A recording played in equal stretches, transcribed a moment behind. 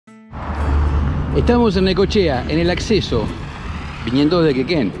Estamos en Necochea, en el acceso, viniendo de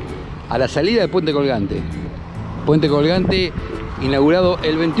Quequén, a la salida del Puente Colgante. Puente Colgante inaugurado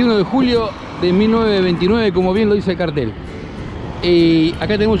el 21 de julio de 1929, como bien lo dice el cartel. Y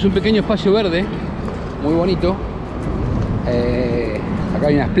acá tenemos un pequeño espacio verde, muy bonito. Acá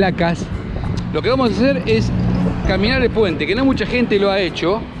hay unas placas. Lo que vamos a hacer es caminar el puente, que no mucha gente lo ha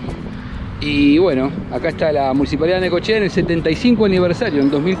hecho. Y bueno, acá está la Municipalidad de Necochea en el 75 aniversario,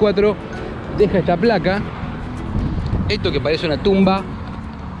 en 2004, deja esta placa. Esto que parece una tumba,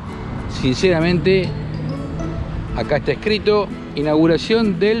 sinceramente, acá está escrito: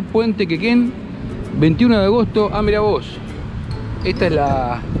 inauguración del Puente Quequén, 21 de agosto. Ah, mira vos, esta es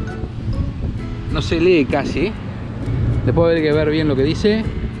la... no se lee casi, después habrá que ver bien lo que dice,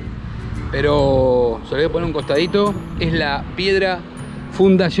 pero se lo voy a poner un costadito. Es la piedra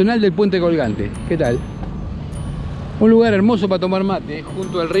fundacional del Puente Colgante. ¿Qué tal? Un lugar hermoso para tomar mate,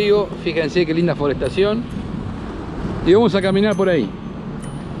 junto al río. Fíjense qué linda forestación. Y vamos a caminar por ahí.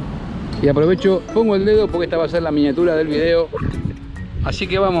 Y aprovecho, pongo el dedo porque esta va a ser la miniatura del video. Así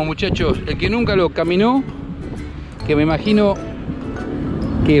que vamos, muchachos. El que nunca lo caminó, que me imagino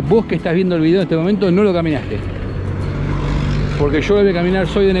que vos que estás viendo el video en este momento no lo caminaste, porque yo lo voy a caminar,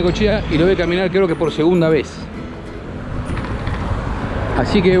 soy de Necochea y lo voy a caminar creo que por segunda vez.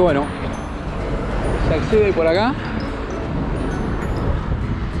 Así que bueno, se accede por acá.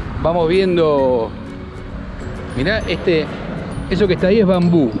 Vamos viendo. Mirá, eso que está ahí es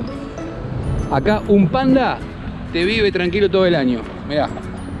bambú. Acá un panda te vive tranquilo todo el año. Mirá,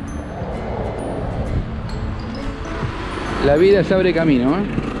 la vida se abre camino, ¿eh?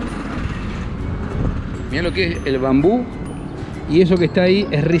 Mirá lo que es el bambú. Y eso que está ahí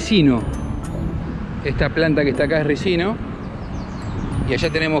es ricino. Esta planta que está acá es ricino. Y allá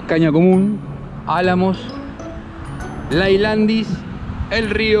tenemos caña común, álamos, la hilandis, el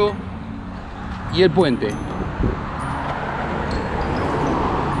río y el puente.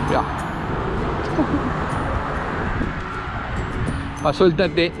 Mirá. Pasó el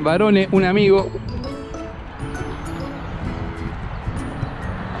tate Barone, un amigo.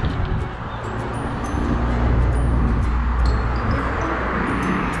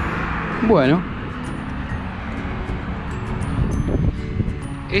 Bueno,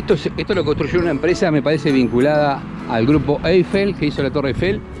 esto lo construyó una empresa, me parece, vinculada al grupo Eiffel, que hizo la Torre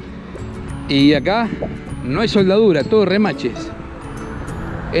Eiffel. Y acá no hay soldadura, todo remaches.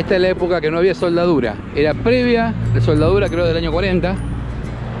 Esta es la época que no había soldadura, era previa de soldadura, creo del año 40.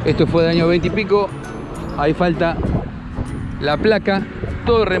 Esto fue del año 20 y pico. Ahí falta la placa,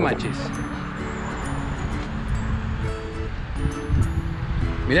 todo remaches.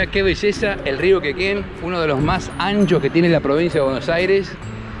 Mirá qué belleza el río Quequén, uno de los más anchos que tiene la provincia de Buenos Aires.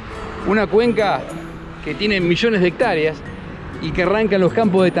 Una cuenca que tiene millones de hectáreas y que arranca en los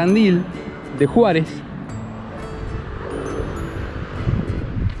campos de Tandil, de Juárez.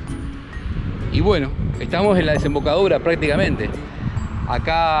 Y bueno, estamos en la desembocadura prácticamente.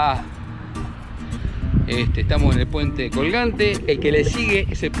 Acá estamos en el Puente Colgante. El que le sigue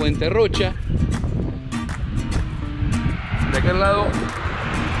es el Puente Rocha. De aquel lado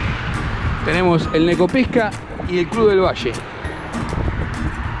tenemos el Necopesca y el Club del Valle.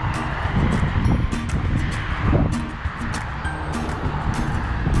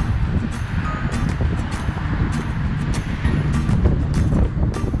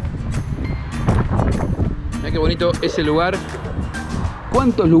 Mirá qué bonito ese lugar.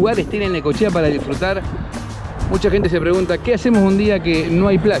 ¿Cuántos lugares tiene Necochea para disfrutar? Mucha gente se pregunta, ¿qué hacemos un día que no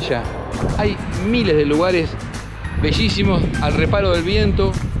hay playa? Hay miles de lugares bellísimos al reparo del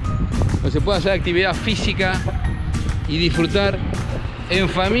viento, donde se puede hacer actividad física y disfrutar en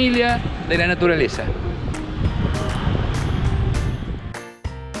familia de la naturaleza.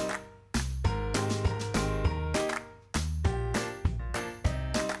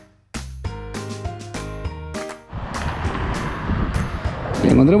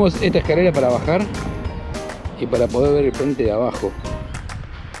 Encontramos esta escalera para bajar y para poder ver el puente de abajo,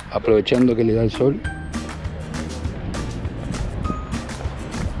 aprovechando que le da el sol.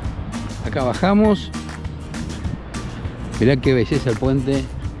 Acá bajamos. Mirá qué belleza el puente.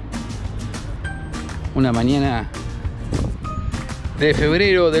 Una mañana de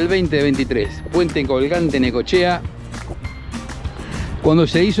febrero del 2023. Puente Colgante Necochea. Cuando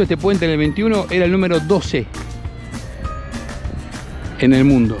se hizo este puente en el 21 era el número 12 en el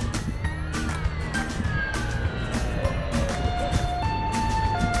mundo.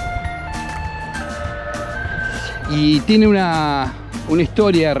 Y tiene una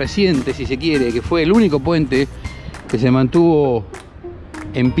historia reciente, si se quiere, que fue el único puente que se mantuvo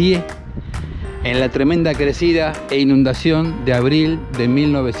en pie en la tremenda crecida e inundación de abril de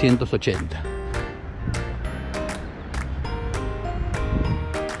 1980.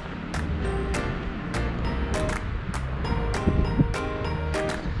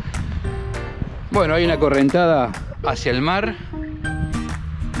 Bueno, hay una correntada hacia el mar.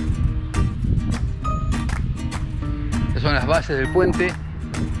 Estas son las bases del puente.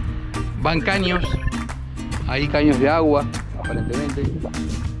 Van caños. Hay caños de agua, aparentemente.